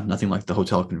like the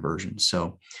hotel conversion.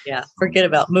 So yeah, forget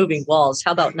about moving walls.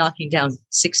 How about knocking down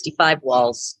 65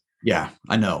 walls? Yeah,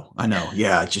 I know.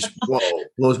 Yeah. It just,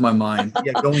 blows my mind.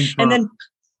 Yeah. And then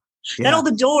all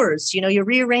the doors, you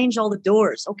rearrange all the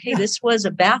doors. Okay. Yeah. This was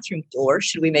a bathroom door.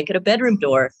 Should we make it a bedroom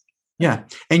door? Yeah.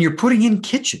 And you're putting in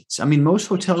kitchens. I mean, most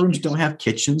hotel rooms don't have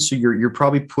kitchens. So you're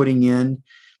probably putting in,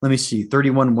 let me see,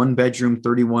 31 one bedroom,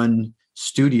 31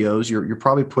 studios. You're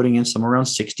probably putting in somewhere around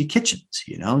 60 kitchens,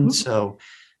 and so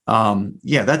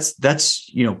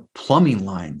that's plumbing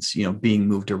lines, being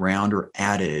moved around or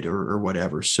added or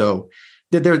whatever. So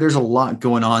there's a lot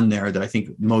going on there that I think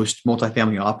most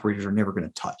multifamily operators are never going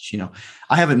to touch.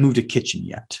 I haven't moved a kitchen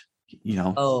yet.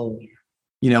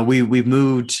 We've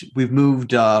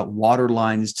moved water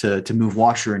lines to move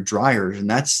washer and dryers, and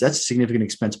that's a significant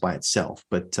expense by itself.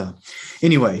 But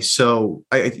anyway, so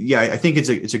I think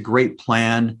it's a great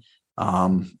plan.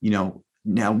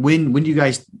 Now when do you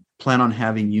guys plan on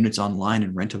having units online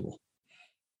and rentable?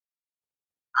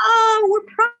 We're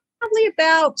probably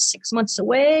about 6 months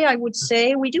away, I would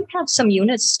say. We do have some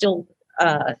units still,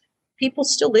 people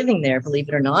still living there, believe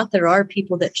it or not. There are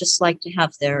people that just like to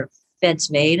have their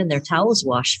beds made and their towels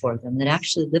washed for them that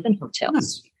actually live in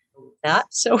hotels.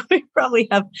 So we probably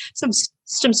have some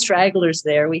stragglers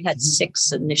there. We had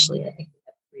 6 initially. I think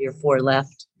we have 3 or 4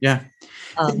 left. Yeah.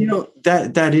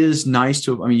 That is nice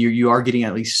to, I mean, you are getting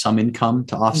at least some income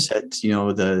to offset,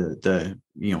 the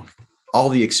all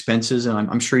the expenses. And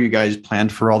I'm sure you guys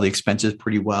planned for all the expenses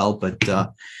pretty well, but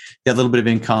that little bit of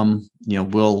income,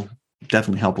 will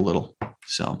definitely help a little.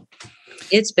 So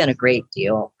it's been a great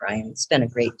deal, Brian. It's been a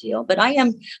great deal. But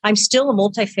I'm still a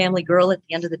multifamily girl at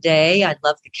the end of the day. I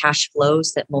love the cash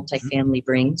flows that multifamily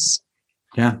brings.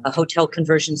 Yeah. Hotel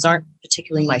conversions aren't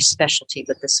particularly my specialty,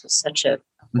 but this was such a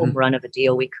home run of a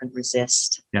deal we couldn't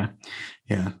resist. Yeah.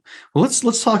 Yeah. Well,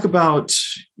 let's talk about,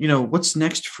 what's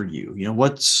next for you.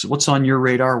 What's on your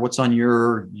radar? What's on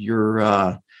your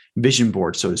vision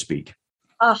board, so to speak?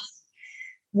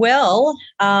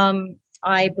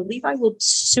 I believe I will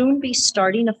soon be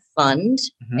starting a fund,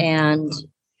 and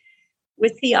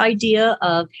with the idea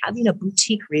of having a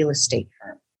boutique real estate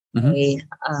firm,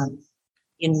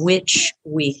 in which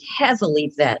we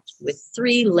heavily vet with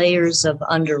 3 layers of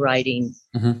underwriting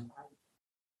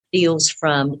deals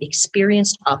from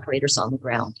experienced operators on the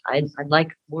ground. I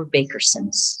like more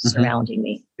Bakersons surrounding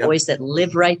me, boys that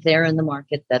live right there in the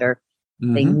market that are,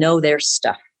 they know their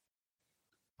stuff.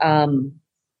 And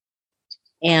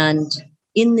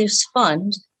in this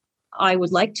fund, I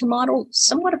would like to model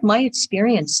somewhat of my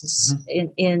experiences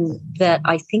in that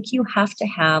I think you have to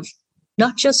have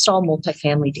not just all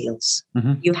multifamily deals.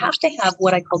 You have to have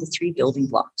what I call the 3 building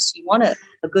blocks. You want a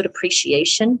good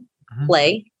appreciation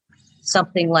play,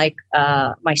 something like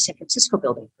my San Francisco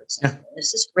building, for example. Yeah.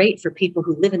 This is great for people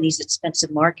who live in these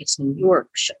expensive markets, New York,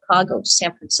 Chicago,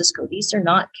 San Francisco. These are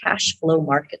not cash flow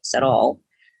markets at all,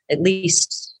 at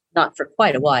least not for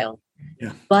quite a while.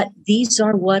 Yeah. But these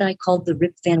are what I call the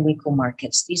Rip Van Winkle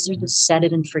markets. These are the set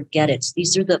it and forget it.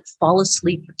 These are the fall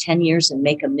asleep for 10 years and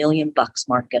make $1 million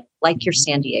market, like your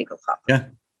San Diego property.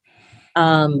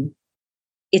 Yeah.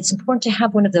 It's important to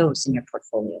have one of those in your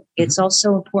portfolio. It's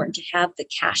also important to have the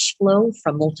cash flow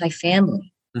from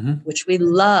multifamily, which we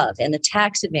love, and the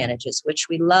tax advantages, which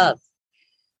we love.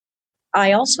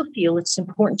 I also feel it's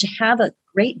important to have a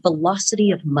great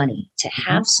velocity of money, to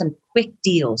have some quick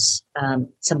deals,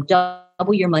 some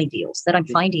double your money deals that I'm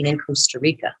finding in Costa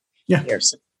Rica. Yeah. Here.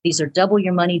 So these are double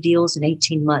your money deals in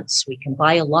 18 months. We can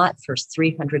buy a lot for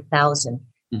 $300,000,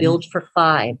 build for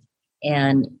 $5,000,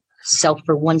 and sell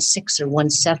for $1.6 or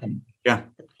 $1.7. Yeah.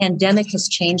 The pandemic has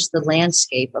changed the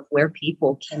landscape of where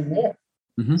people can live.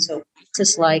 So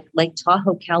places like Lake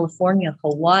Tahoe, California,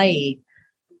 Hawaii,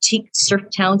 boutique surf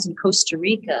towns in Costa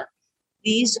Rica,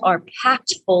 these are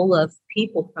packed full of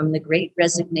people from the Great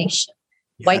Resignation,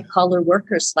 white collar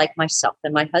workers like myself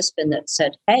and my husband that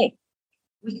said, hey,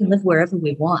 we can live wherever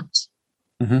we want.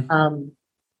 And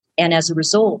as a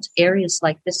result, areas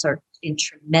like this are in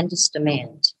tremendous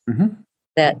demand.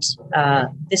 that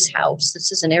this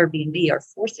is an Airbnb, our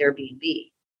fourth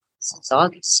Airbnb since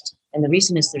August. And the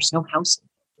reason is there's no housing.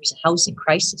 There's a housing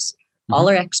crisis. Mm-hmm. All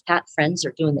our expat friends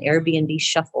are doing the Airbnb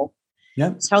shuffle.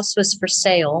 Yep. This house was for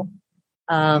sale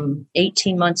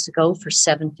 18 months ago for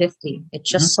 $750. It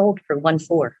just sold for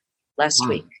 $1.4 last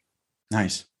week.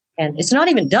 Nice. And it's not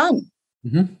even done.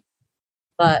 Mm-hmm.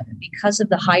 But because of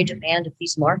the high demand of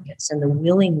these markets and the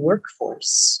willing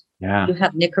workforce, you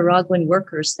have Nicaraguan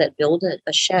workers that build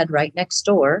a shed right next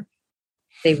door.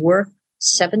 They work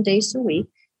 7 days a week,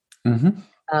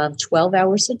 12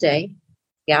 hours a day,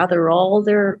 gather all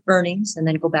their earnings, and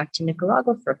then go back to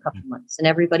Nicaragua for a couple months, and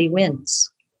everybody wins.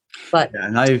 But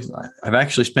and I've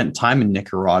actually spent time in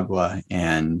Nicaragua,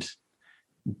 and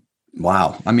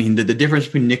wow, I mean the difference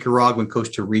between Nicaragua and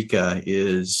Costa Rica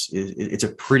is it's a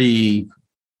pretty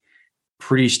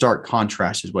stark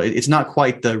contrast as well. It's not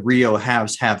quite the Rio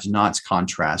haves nots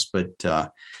contrast, but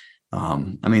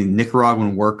I mean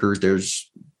Nicaraguan workers,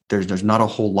 there's not a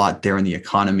whole lot there in the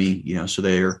economy, so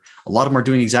a lot of them are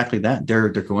doing exactly that. They're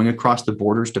going across the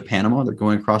borders to Panama. They're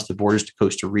going across the borders to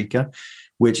Costa Rica,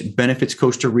 which benefits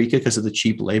Costa Rica because of the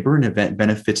cheap labor, and it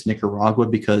benefits Nicaragua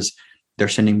because they're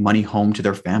sending money home to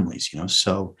their families,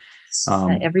 So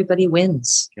everybody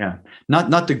wins. Yeah.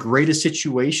 Not the greatest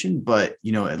situation, but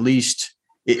at least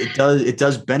it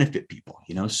does benefit people,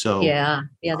 So yeah.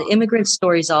 The immigrant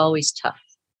story is always tough.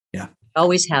 Yeah.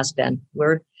 Always has been.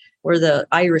 We're the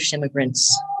Irish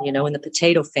immigrants, in the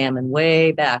potato famine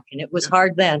way back, and it was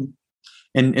hard then.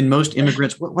 And most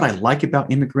immigrants, what I like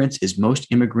about immigrants is most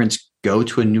immigrants go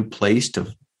to a new place to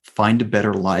find a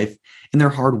better life, and they're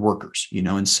hard workers,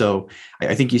 and so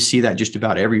I think you see that just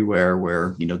about everywhere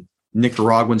where,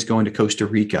 Nicaraguans going to Costa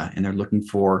Rica and they're looking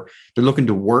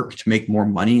to work to make more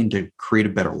money and to create a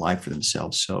better life for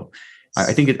themselves. So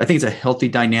I think it's a healthy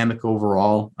dynamic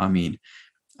overall. I mean,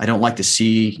 I don't like to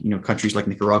see, countries like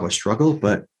Nicaragua struggle,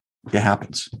 but it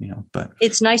happens, but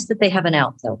it's nice that they have an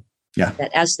out though. Yeah.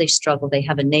 That as they struggle, they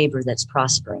have a neighbor that's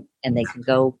prospering and they can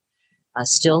go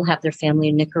still have their family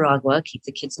in Nicaragua, keep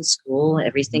the kids in school,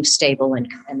 everything's stable, and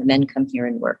the men come here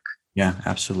and work. Yeah,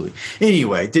 absolutely.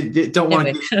 Anyway, don't want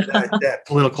to get into that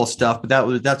political stuff,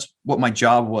 but that's what my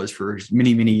job was for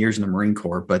many, many years in the Marine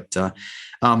Corps. But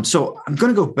so I'm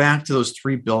going to go back to those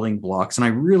 3 building blocks, and I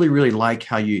really, really like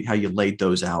how you laid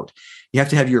those out. You have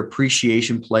to have your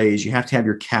appreciation plays, you have to have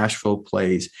your cash flow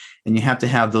plays, and you have to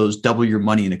have those double your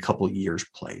money in a couple of years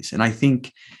plays. And I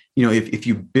think if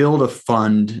you build a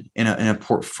fund in a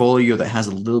portfolio that has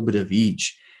a little bit of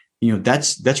each,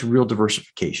 that's real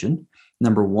diversification.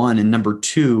 Number one. And number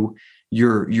two,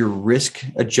 your risk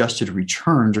adjusted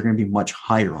returns are going to be much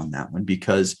higher on that one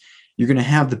because you're going to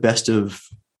have the best of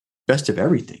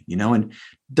everything, and it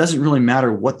doesn't really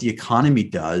matter what the economy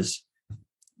does.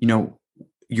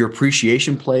 Your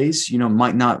appreciation plays,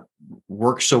 might not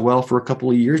work so well for a couple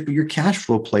of years, but your cash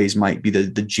flow plays might be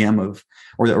the gem of,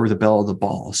 or the belle of the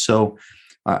ball. So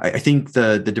I think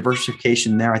the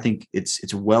diversification there, I think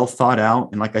it's well thought out.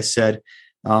 And like I said,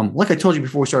 like I told you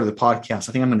before we started the podcast,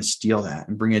 I think I'm going to steal that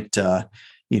and bring it,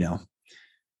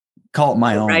 call it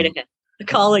my own. Right ahead.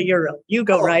 Call it your own. You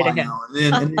go right ahead.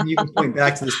 And then you can point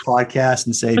back to this podcast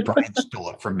and say, Brian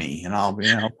stole it from me. And I'll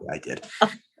be, I did.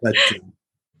 But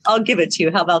I'll give it to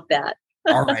you. How about that?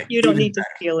 All right. You don't need to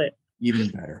steal it. Even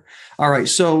better. All right.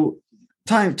 So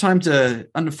time to,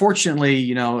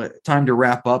 unfortunately, time to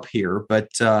wrap up here. But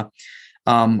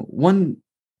one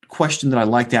question that I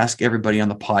like to ask everybody on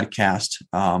the podcast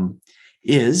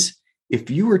is,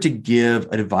 if you were to give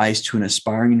advice to an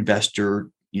aspiring investor,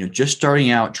 just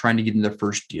starting out, trying to get into their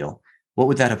first deal, what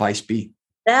would that advice be?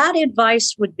 That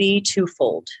advice would be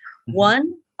twofold. Mm-hmm.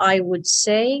 One, I would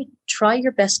say, try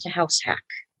your best to house hack.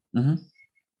 Mm-hmm.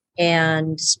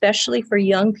 And especially for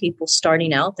young people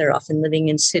starting out, they're often living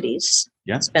in cities,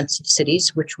 expensive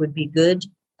cities, which would be good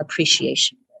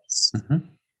appreciation rates. Mm-hmm.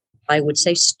 I would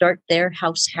say start there,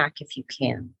 house hack if you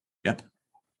can. Yep.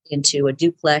 Into a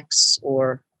duplex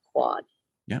or quad.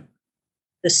 Yep.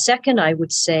 The second, I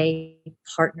would say,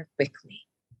 partner quickly.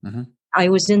 Mm-hmm. I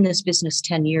was in this business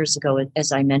 10 years ago,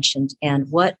 as I mentioned, and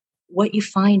what you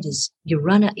find is you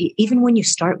run out, even when you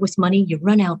start with money, you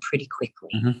run out pretty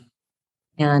quickly. Mm-hmm.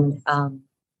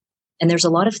 And there's a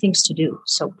lot of things to do.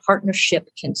 So partnership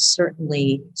can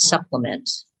certainly supplement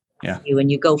you,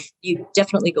 and you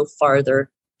definitely go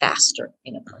farther, faster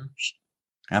in a partnership.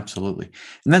 Absolutely.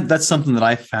 And that's something that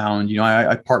I found,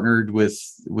 I partnered with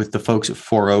the folks at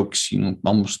Four Oaks,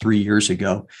 almost 3 years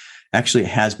ago. Actually, it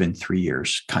has been 3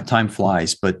 years. Time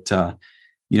flies, but,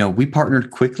 we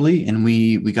partnered quickly and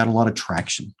we got a lot of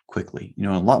traction quickly,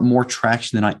 a lot more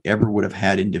traction than I ever would have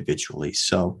had individually.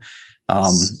 So,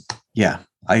 Yeah,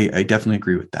 I definitely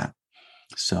agree with that.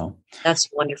 So that's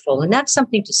wonderful. And that's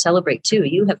something to celebrate too.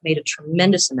 You have made a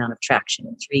tremendous amount of traction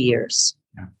in 3 years.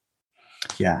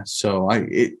 Yeah. So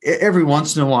every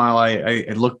once in a while, I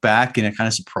look back and I kind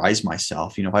of surprise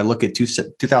myself. If I look at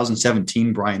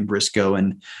 2017 Brian Briscoe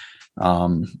and,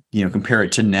 compare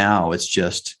it to now, it's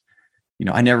just,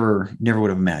 I never would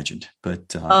have imagined.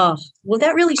 But well,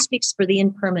 that really speaks for the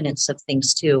impermanence of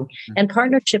things too. And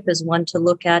partnership is one to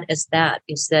look at is that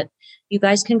you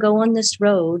guys can go on this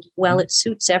road while it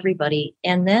suits everybody,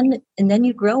 and then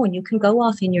you grow and you can go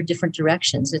off in your different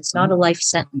directions. It's not a life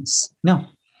sentence. No.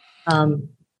 And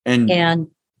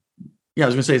yeah, I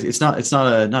was going to say it's not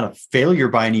a failure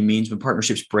by any means when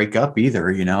partnerships break up either.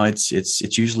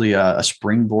 It's usually a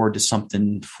springboard to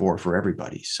something for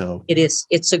everybody. So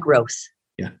it's a growth.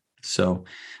 Yeah. So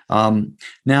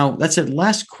now that's it.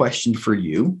 Last question for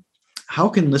you. How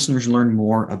can listeners learn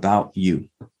more about you?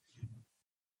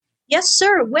 Yes,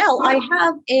 sir. Well, I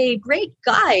have a great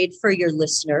guide for your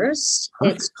listeners.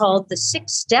 It's called The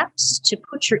 6 Steps to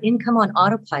Put Your Income on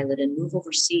Autopilot and Move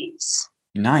Overseas.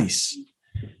 Nice.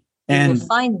 And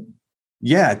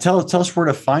tell us where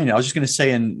to find it. I was just going to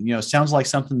say, and it sounds like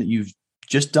something that you've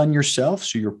just done yourself.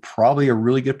 So you're probably a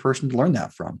really good person to learn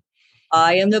that from.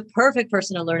 I am the perfect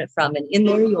person to learn it from. And in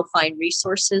there, you'll find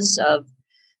resources of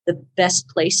the best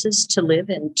places to live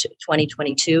in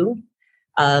 2022.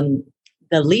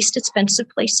 The least expensive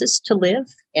places to live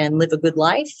and live a good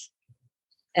life,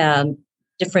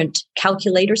 different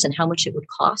calculators and how much it would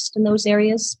cost in those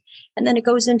areas. And then it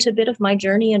goes into a bit of my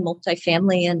journey in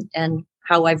multifamily and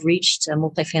how I've reached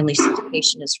multifamily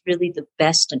syndication is really the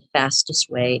best and fastest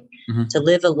way to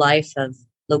live a life of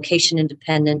location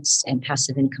independence and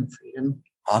passive income freedom.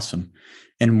 Awesome.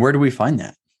 And where do we find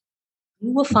that?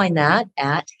 You will find that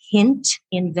at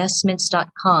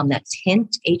hintinvestments.com. That's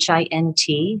hint, HINT.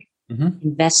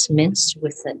 Investments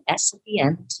with an S at the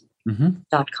end.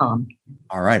 .com.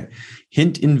 All right.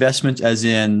 Hint Investments as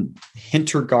in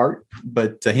Hintergart,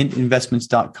 but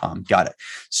hintinvestments.com. Got it.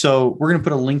 So we're going to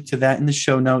put a link to that in the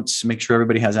show notes. Make sure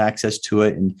everybody has access to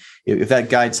it. And if that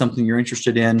guide's something you're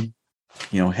interested in,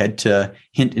 head to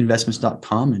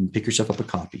hintinvestments.com and pick yourself up a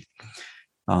copy.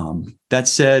 That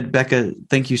said, Becca,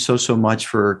 thank you so much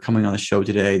for coming on the show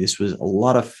today. This was a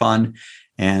lot of fun.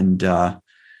 And,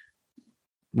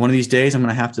 one of these days, I'm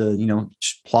going to have to,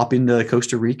 just plop into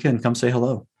Costa Rica and come say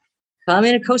hello. Come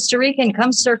into Costa Rica and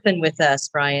come surfing with us,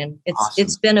 Brian.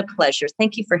 It's been a pleasure.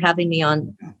 Thank you for having me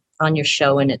on your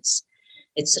show, and it's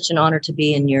such an honor to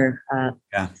be in your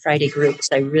Friday groups.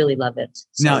 I really love it.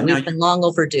 So we've been long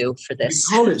overdue for this.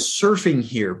 You called it surfing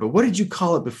here, but what did you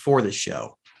call it before the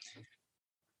show?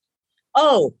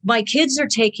 Oh, my kids are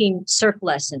taking surf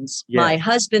lessons. Yeah. My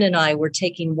husband and I were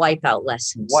taking wipeout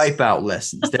lessons. Wipeout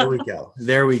lessons. There we go.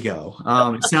 There we go.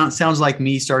 It sounds like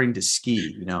me starting to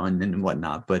ski, and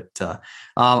whatnot. But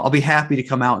I'll be happy to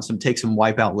come out and take some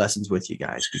wipeout lessons with you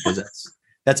guys because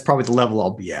that's probably the level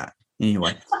I'll be at.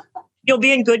 Anyway, you'll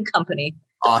be in good company.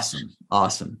 Awesome. Well,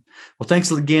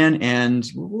 thanks again, and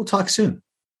we'll talk soon.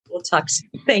 We'll talk soon.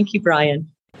 Thank you, Brian.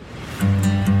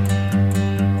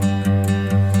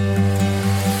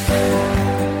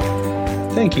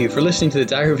 Thank you for listening to the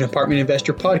Diary of an Apartment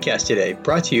Investor podcast today,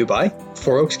 brought to you by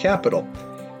Four Oaks Capital.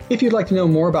 If you'd like to know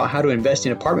more about how to invest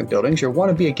in apartment buildings or want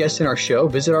to be a guest in our show,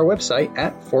 visit our website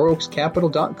at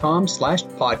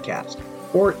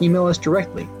fouroakscapital.com/podcast or email us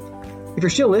directly. If you're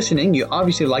still listening, you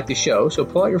obviously like the show, so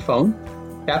pull out your phone,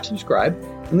 tap subscribe,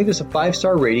 and leave us a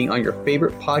 5-star rating on your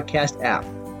favorite podcast app.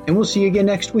 And we'll see you again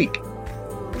next week.